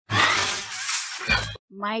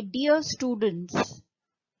My dear students,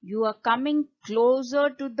 you are coming closer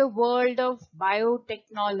to the world of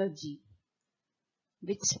biotechnology,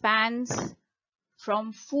 which spans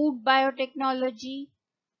from food biotechnology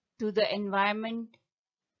to the environment,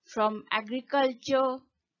 from agriculture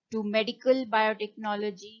to medical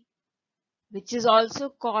biotechnology, which is also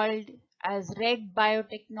called as red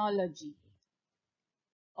biotechnology.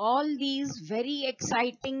 All these very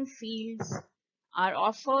exciting fields are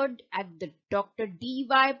offered at the Dr.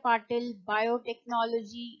 D.Y. Patil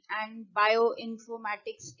Biotechnology and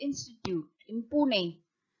Bioinformatics Institute in Pune,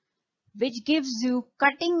 which gives you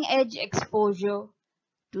cutting-edge exposure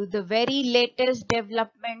to the very latest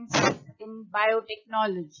developments in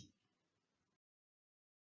biotechnology.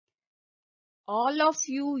 All of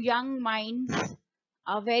you young minds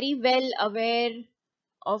are very well aware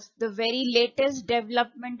of the very latest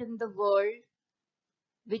development in the world,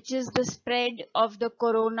 which is the spread of the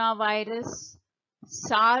coronavirus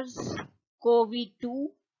SARS-CoV-2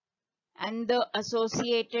 and the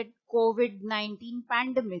associated COVID-19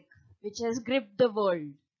 pandemic, which has gripped the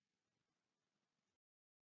world.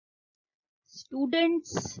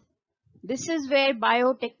 Students, this is where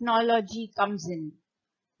biotechnology comes in.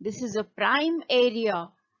 This is a prime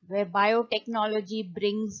area where biotechnology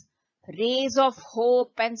brings rays of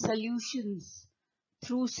hope and solutions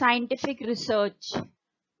through scientific research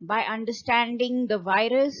by understanding the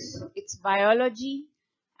virus, its biology,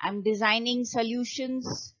 and designing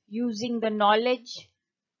solutions using the knowledge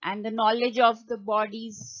of the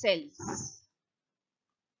body's cells.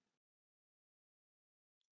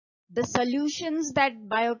 The solutions that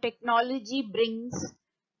biotechnology brings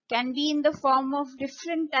can be in the form of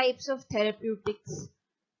different types of therapeutics,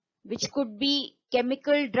 which could be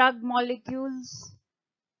chemical drug molecules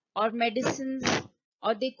or medicines,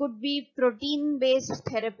 or they could be protein-based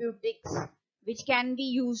therapeutics, which can be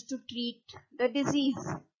used to treat the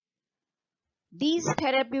disease. These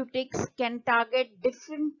therapeutics can target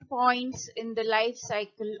different points in the life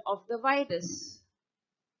cycle of the virus.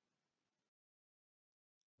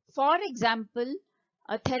 For example,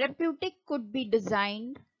 a therapeutic could be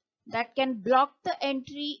designed that can block the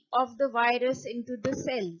entry of the virus into the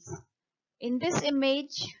cells. In this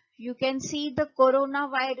image, you can see the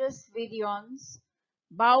coronavirus virions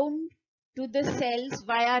bound to the cells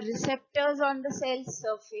via receptors on the cell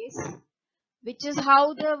surface, which is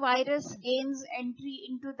how the virus gains entry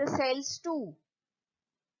into the cells too.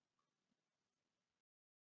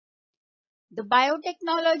 The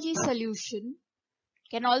biotechnology solution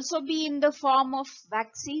can also be in the form of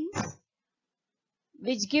vaccines,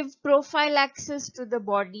 which give prophylaxis to the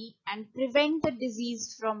body and prevent the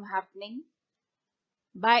disease from happening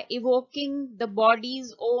by evoking the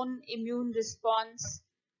body's own immune response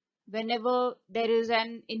whenever there is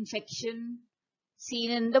an infection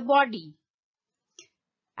seen in the body.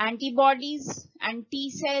 Antibodies and T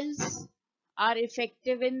cells are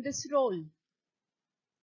effective in this role.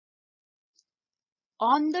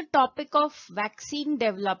 On the topic of vaccine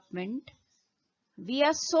development, we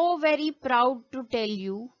are so very proud to tell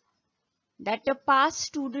you that a past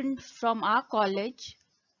student from our college,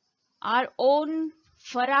 our own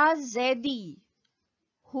Faraz Zaidi,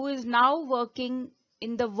 who is now working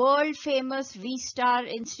in the world famous V-Star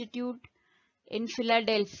Institute in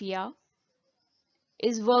Philadelphia,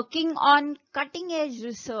 is working on cutting edge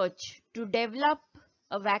research to develop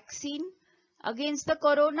a vaccine against the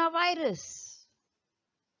coronavirus.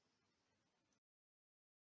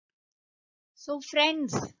 So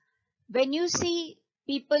friends, when you see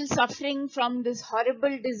people suffering from this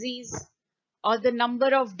horrible disease or the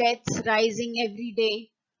number of deaths rising every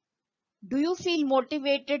day, do you feel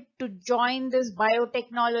motivated to join this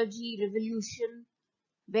biotechnology revolution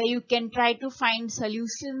where you can try to find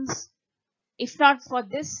solutions, if not for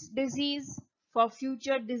this disease, for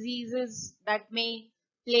future diseases that may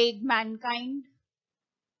plague mankind?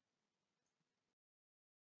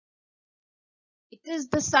 It is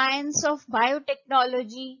the science of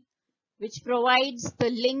biotechnology which provides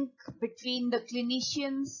the link between the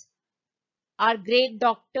clinicians, our great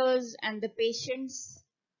doctors, and the patients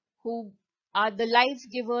who are the life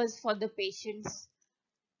givers for the patients.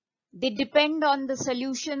 They depend on the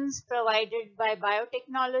solutions provided by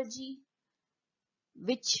biotechnology,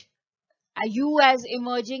 which you as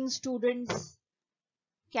emerging students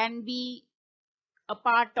can be a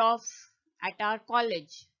part of at our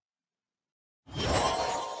college.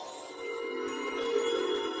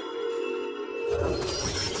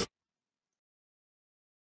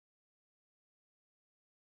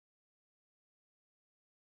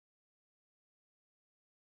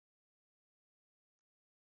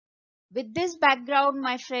 With this background,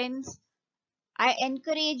 my friends, I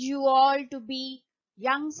encourage you all to be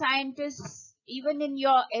Young scientists, even in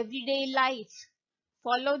your everyday life,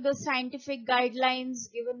 follow the scientific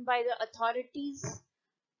guidelines given by the authorities,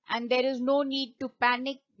 and there is no need to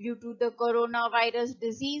panic due to the coronavirus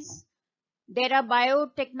disease. There are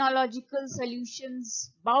biotechnological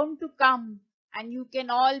solutions bound to come, and you can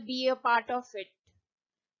all be a part of it.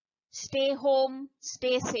 Stay home,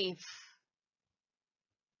 stay safe.